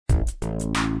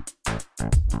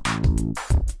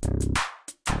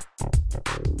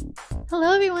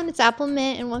Hello everyone, it's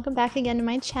appleminte and welcome back again to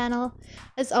my channel.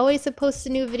 As always, I post a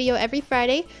new video every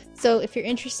Friday, so if you're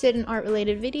interested in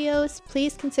art-related videos,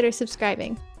 please consider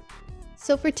subscribing.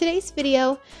 So for today's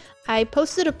video, I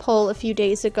posted a poll a few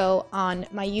days ago on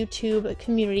my YouTube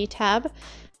community tab,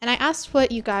 and I asked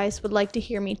what you guys would like to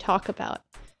hear me talk about.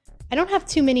 I don't have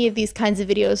too many of these kinds of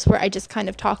videos where I just kind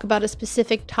of talk about a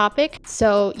specific topic,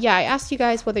 so yeah, I asked you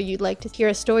guys whether you'd like to hear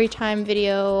a story time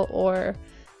video or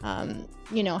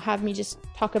you know, have me just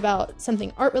talk about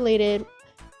something art related,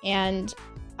 and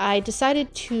I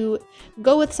decided to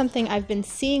go with something I've been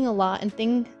seeing a lot and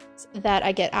things that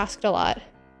I get asked a lot,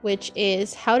 which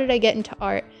is how did I get into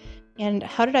art and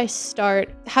how did I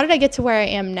get to where I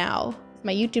am now,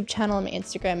 my YouTube channel and my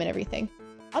Instagram and everything.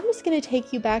 I'm just going to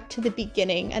take you back to the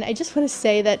beginning, and I just want to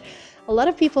say that a lot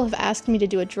of people have asked me to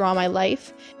do a draw my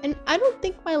life, and I don't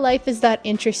think my life is that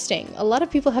interesting. A lot of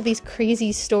people have these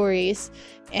crazy stories,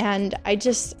 and I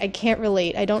can't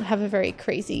relate. I don't have a very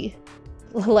crazy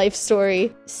life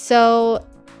story. So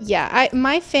yeah,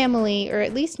 my family, or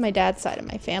at least my dad's side of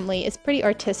my family, is pretty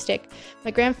artistic.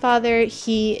 My grandfather,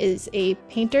 he is a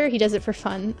painter. He does it for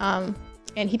fun.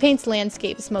 And he paints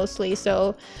landscapes mostly,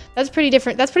 so that's pretty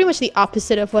different. That's pretty much the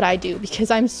opposite of what I do, because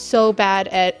I'm so bad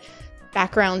at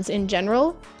backgrounds in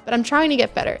general, but I'm trying to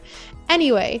get better.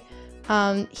 Anyway,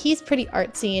 he's pretty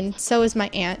artsy, and so is my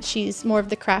aunt. She's more of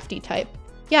the crafty type.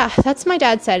 Yeah, that's my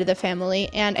dad's side of the family,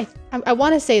 and I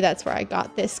want to say that's where I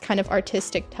got this kind of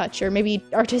artistic touch, or maybe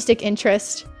artistic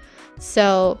interest.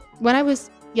 So when I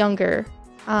was younger,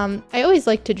 I always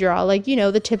liked to draw, like, you know,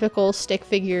 the typical stick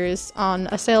figures on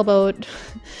a sailboat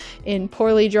in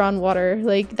poorly drawn water.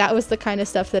 Like, that was the kind of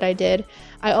stuff that I did.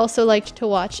 I also liked to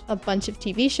watch a bunch of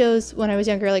TV shows when I was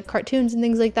younger, like cartoons and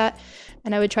things like that,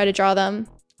 and I would try to draw them.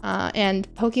 And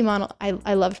Pokemon,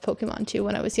 I loved Pokemon too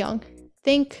when I was young. I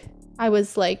think I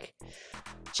was like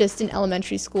just in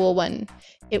elementary school when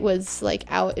it was like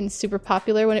out and super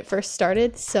popular when it first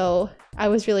started, so I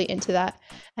was really into that,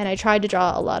 and I tried to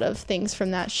draw a lot of things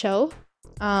from that show.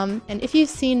 And if you've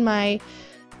seen my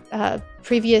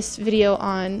previous video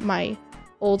on my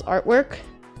old artwork,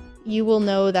 you will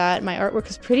know that my artwork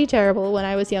was pretty terrible when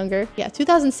I was younger. Yeah,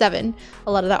 2007,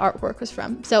 a lot of that artwork was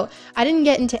from. So I didn't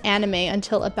get into anime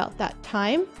until about that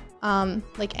time,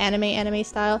 like anime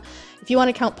style. If you want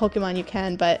to count Pokemon, you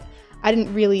can, but I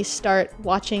didn't really start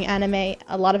watching anime,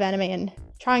 a lot of anime, and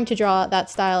trying to draw that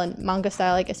style and manga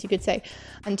style, I guess you could say,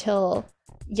 until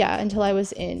I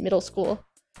was in middle school.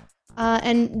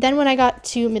 And then when I got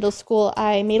to middle school,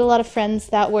 I made a lot of friends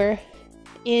that were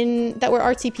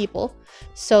artsy people.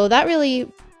 So that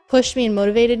really pushed me and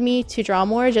motivated me to draw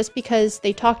more, just because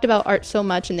they talked about art so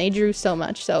much and they drew so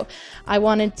much. So I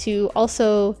wanted to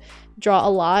also draw a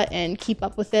lot and keep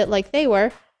up with it like they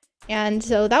were. And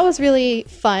so that was really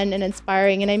fun and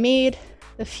inspiring, and I made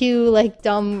a few like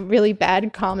dumb, really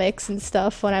bad comics and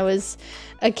stuff when I was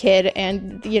a kid,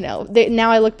 and you know,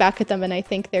 now I look back at them and I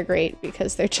think they're great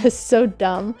because they're just so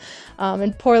dumb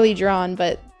and poorly drawn,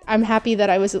 but I'm happy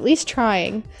that I was at least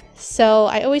trying. So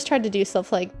I always tried to do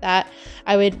stuff like that.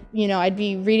 I would, you know, I'd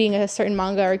be reading a certain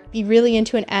manga or be really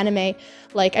into an anime.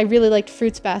 Like, I really liked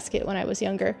Fruits Basket when I was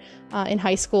younger, in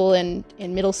high school and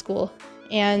in middle school,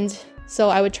 and so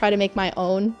I would try to make my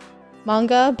own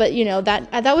manga. But you know,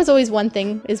 that was always one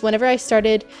thing, is whenever I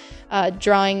started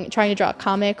trying to draw a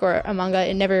comic or a manga,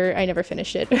 I never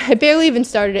finished it. I barely even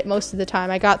started it most of the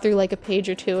time. I got through like a page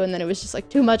or two, and then it was just like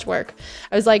too much work.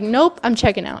 I was like, nope, I'm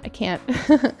checking out, I can't.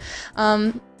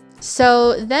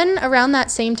 So then around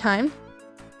that same time,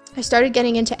 I started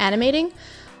getting into animating.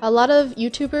 A lot of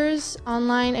YouTubers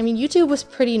online, I mean, YouTube was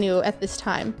pretty new at this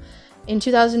time. In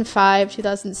 2005,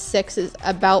 2006 is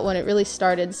about when it really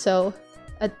started. So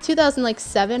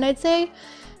 2007, I'd say,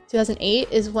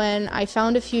 2008 is when I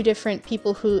found a few different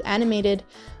people who animated,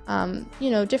 you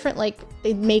know, different, like,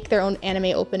 they'd make their own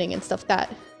anime opening and stuff,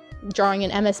 that drawing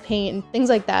in MS Paint and things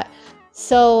like that.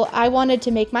 So I wanted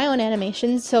to make my own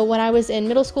animations. So when I was in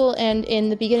middle school and in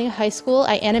the beginning of high school,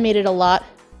 I animated a lot.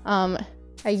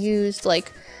 I used,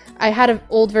 like, I had an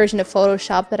old version of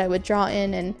Photoshop that I would draw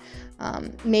in and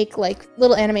make like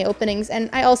little anime openings, and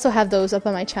I also have those up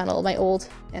on my channel, my old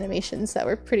animations that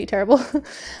were pretty terrible.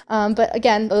 But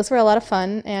again, those were a lot of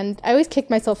fun, and I always kick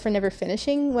myself for never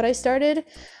finishing what I started.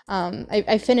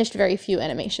 I finished very few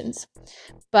animations,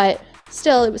 but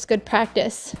still, it was good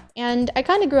practice, and I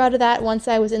kind of grew out of that once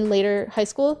I was in later high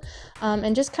school,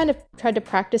 and just kind of tried to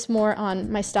practice more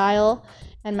on my style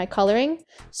and my coloring.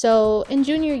 So in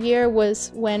junior year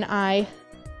was when I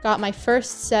got my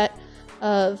first set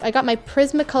of, I got my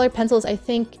Prismacolor pencils, I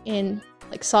think in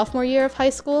like sophomore year of high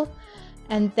school,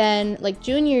 And then like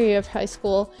junior year of high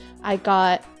school, I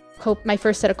got my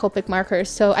first set of Copic markers.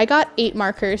 So I got 8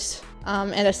 markers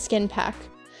and a skin pack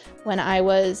when I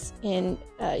was in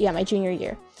my junior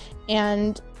year.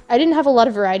 And I didn't have a lot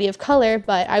of variety of color,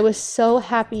 but I was so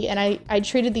happy, and I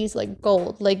treated these like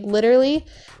gold. Like literally,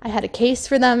 I had a case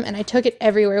for them and I took it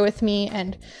everywhere with me,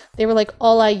 and they were like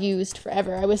all I used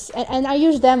forever. And I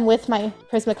used them with my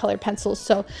Prismacolor pencils,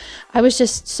 so I was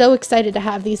just so excited to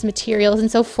have these materials and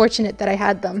so fortunate that I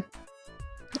had them.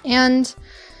 And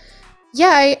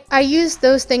yeah, I used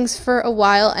those things for a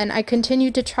while, and I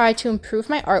continued to try to improve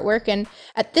my artwork. And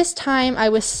at this time, I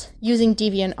was using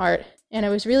DeviantArt, and I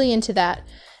was really into that.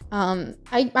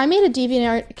 I made a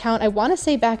DeviantArt account, I want to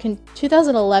say back in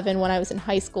 2011 when I was in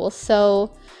high school.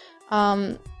 So,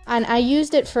 and I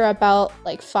used it for about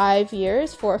like 4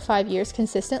 or 5 years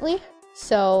consistently.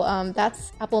 So,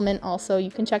 that's appleminte also.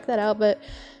 You can check that out, but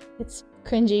it's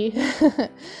cringy.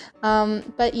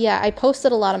 But yeah, I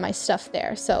posted a lot of my stuff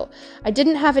there. So I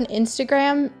didn't have an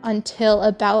Instagram until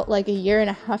about like 1.5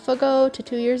 years ago to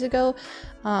 2 years ago.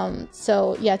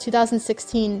 So yeah,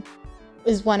 2016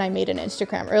 is when I made an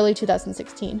Instagram, early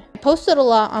 2016. I posted a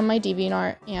lot on my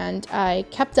DeviantArt, and I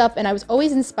kept up, and I was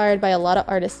always inspired by a lot of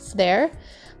artists there.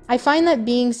 I find that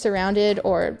being surrounded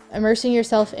or immersing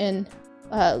yourself in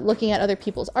looking at other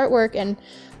people's artwork and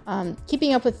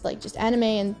keeping up with like just anime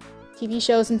and TV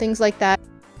shows and things like that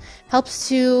helps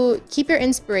to keep your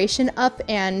inspiration up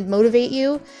and motivate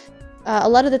you. A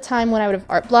lot of the time when I would have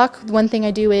art block, one thing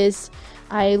I do is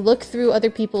I look through other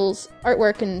people's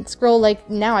artwork and scroll, like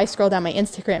now I scroll down my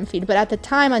Instagram feed, but at the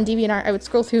time on DeviantArt, I would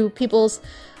scroll through people's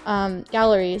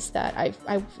galleries that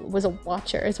I was a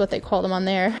watcher, is what they call them on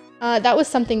there. That was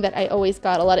something that I always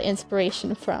got a lot of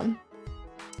inspiration from.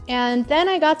 And then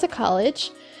I got to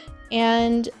college,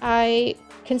 and I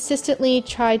consistently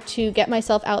tried to get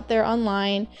myself out there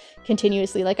online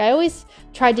continuously. Like I always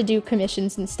tried to do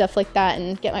commissions and stuff like that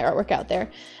and get my artwork out there.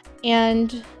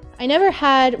 And I never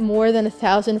had more than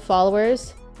 1,000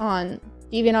 followers on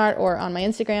DeviantArt or on my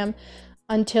Instagram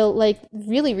until like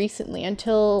really recently,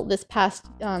 until this past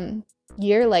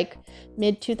year, like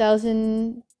mid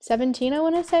 2017, I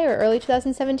want to say, or early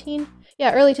 2017.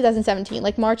 Yeah, early 2017,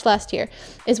 like March last year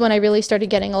is when I really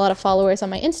started getting a lot of followers on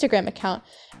my Instagram account.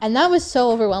 And that was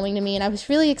so overwhelming to me, and I was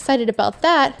really excited about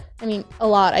that. I mean, a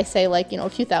lot, I say like, you know, a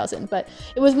few thousand, but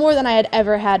it was more than I had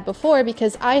ever had before,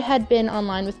 because I had been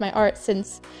online with my art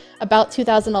since about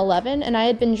 2011, and I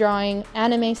had been drawing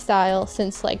anime style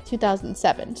since like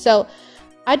 2007. So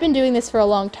I'd been doing this for a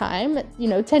long time, you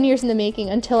know, 10 years in the making,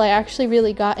 until I actually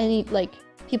really got any like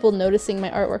people noticing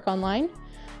my artwork online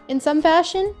in some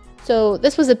fashion. So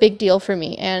this was a big deal for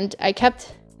me, and I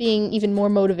kept being even more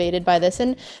motivated by this.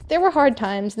 And there were hard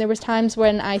times, and there was times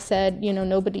when I said, you know,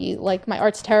 nobody, like, my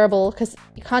art's terrible, because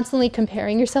constantly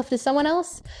comparing yourself to someone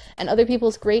else and other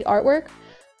people's great artwork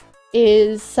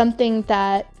is something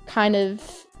that kind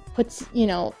of puts, you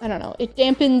know, I don't know, it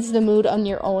dampens the mood on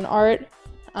your own art.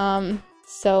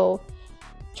 So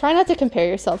try not to compare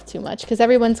yourself too much, because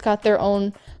everyone's got their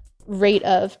own rate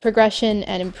of progression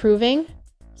and improving.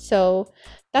 So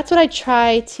that's what I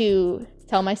try to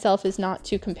tell myself, is not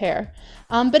to compare.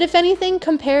 But if anything,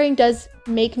 comparing does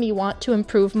make me want to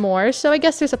improve more, so I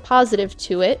guess there's a positive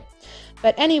to it.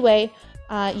 But anyway,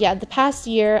 yeah, the past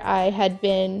year I had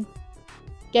been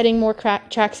getting more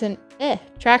traction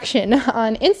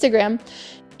on Instagram,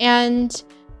 and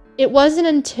it wasn't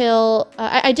until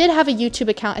I did have a YouTube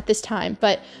account at this time,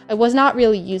 but I was not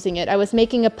really using it. I was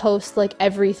making a post like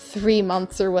every 3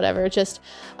 months or whatever, just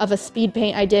of a speed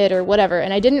paint I did or whatever,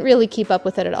 and I didn't really keep up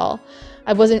with it at all.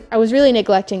 I was really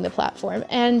neglecting the platform,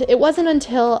 and it wasn't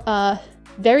until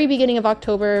very beginning of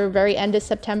October, very end of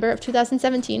September of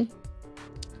 2017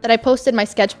 that I posted my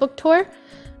sketchbook tour,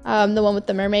 the one with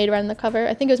the mermaid right on the cover.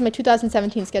 I think it was my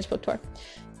 2017 sketchbook tour.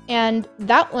 And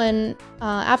that one,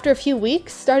 after a few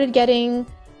weeks, started getting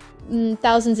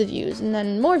thousands of views and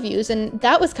then more views. And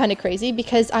that was kind of crazy,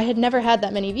 because I had never had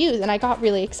that many views, and I got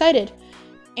really excited.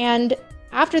 And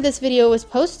after this video was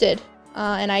posted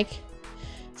and I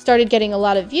started getting a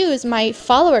lot of views, my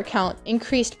follower count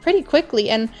increased pretty quickly.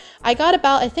 And I got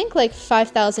about, I think, like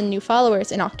 5,000 new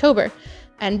followers in October.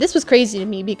 And this was crazy to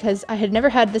me, because I had never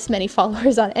had this many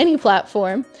followers on any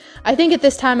platform. I think at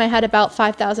this time I had about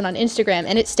 5,000 on Instagram,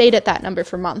 and it stayed at that number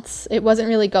for months. It wasn't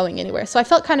really going anywhere. So I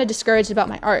felt kind of discouraged about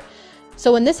my art.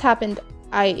 So when this happened,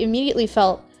 I immediately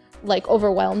felt like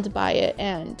overwhelmed by it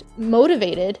and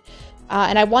motivated.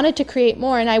 And I wanted to create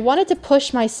more, and I wanted to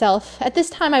push myself. At this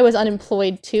time I was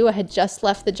unemployed too. I had just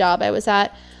left the job I was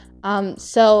at.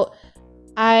 So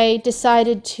I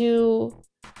decided to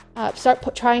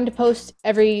start trying to post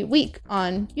every week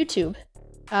on YouTube.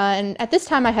 and at this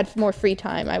time I had more free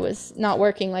time. I was not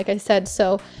working, like I said,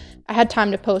 so I had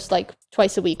time to post like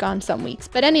twice a week on some weeks.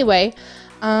 But anyway,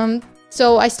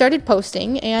 so I started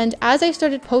posting, and as I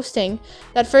started posting,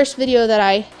 that first video that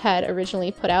I had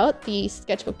originally put out, the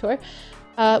sketchbook tour,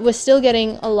 was still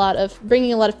bringing a lot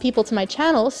of people to my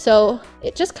channel, so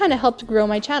it just kind of helped grow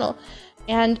my channel.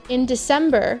 And in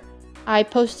December, I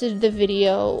posted the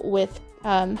video with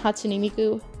Hatsune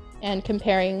Miku and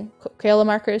comparing Crayola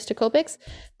markers to Copics.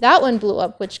 That one blew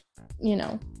up, which, you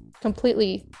know,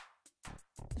 completely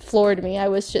floored me. I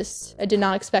did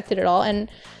not expect it at all. And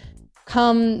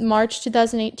come March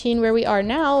 2018, where we are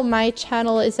now, my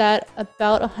channel is at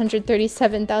about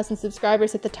 137,000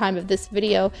 subscribers at the time of this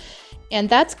video. And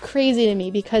that's crazy to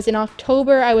me because in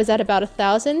October I was at about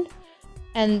 1,000.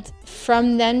 And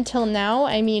from then till now,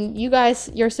 I mean, you guys,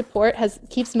 your support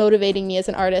keeps motivating me as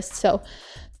an artist. So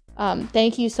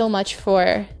thank you so much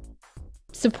for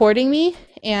supporting me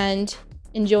and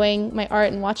enjoying my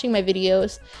art and watching my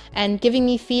videos and giving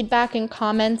me feedback and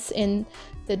comments in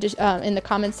the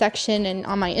comment section and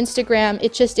on my Instagram.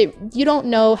 You don't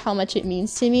know how much it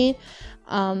means to me.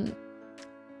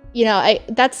 You know,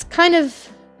 that's kind of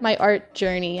my art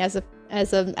journey as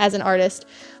an artist.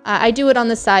 I do it on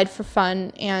the side for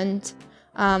fun, and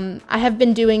I have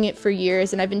been doing it for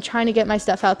years, and I've been trying to get my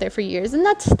stuff out there for years, and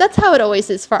that's how it always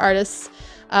is for artists,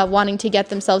 wanting to get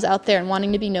themselves out there and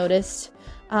wanting to be noticed.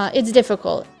 It's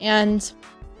difficult, and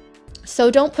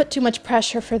so don't put too much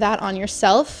pressure for that on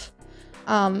yourself.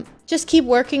 Just keep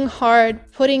working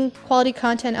hard, putting quality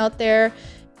content out there,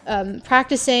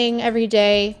 practicing every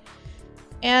day,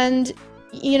 and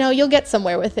you know, you'll get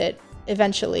somewhere with it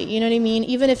eventually, you know what I mean?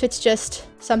 Even if it's just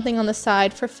something on the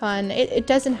side for fun, it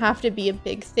doesn't have to be a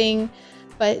big thing,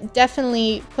 but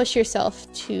definitely push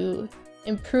yourself to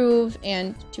improve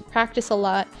and to practice a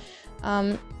lot,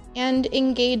 and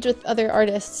engage with other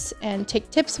artists and take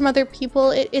tips from other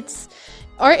people.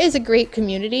 Art is a great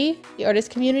community, the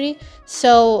artist community,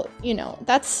 so, you know,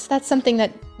 that's something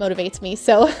that motivates me.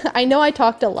 So I know I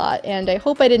talked a lot, and I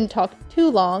hope I didn't talk too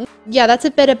long. Yeah, that's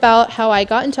a bit about how I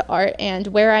got into art and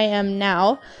where I am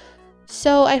now.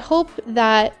 So I hope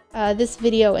that this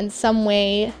video in some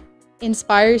way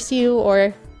inspires you,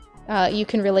 or you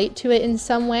can relate to it in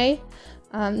some way.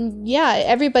 Yeah,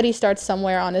 everybody starts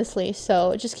somewhere, honestly,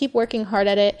 so just keep working hard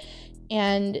at it,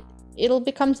 and it'll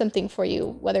become something for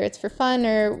you, whether it's for fun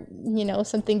or, you know,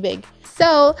 something big.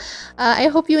 So I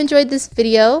hope you enjoyed this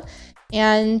video,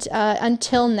 and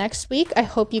until next week, I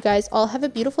hope you guys all have a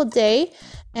beautiful day,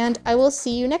 and I will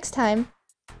see you next time.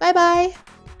 Bye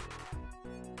bye!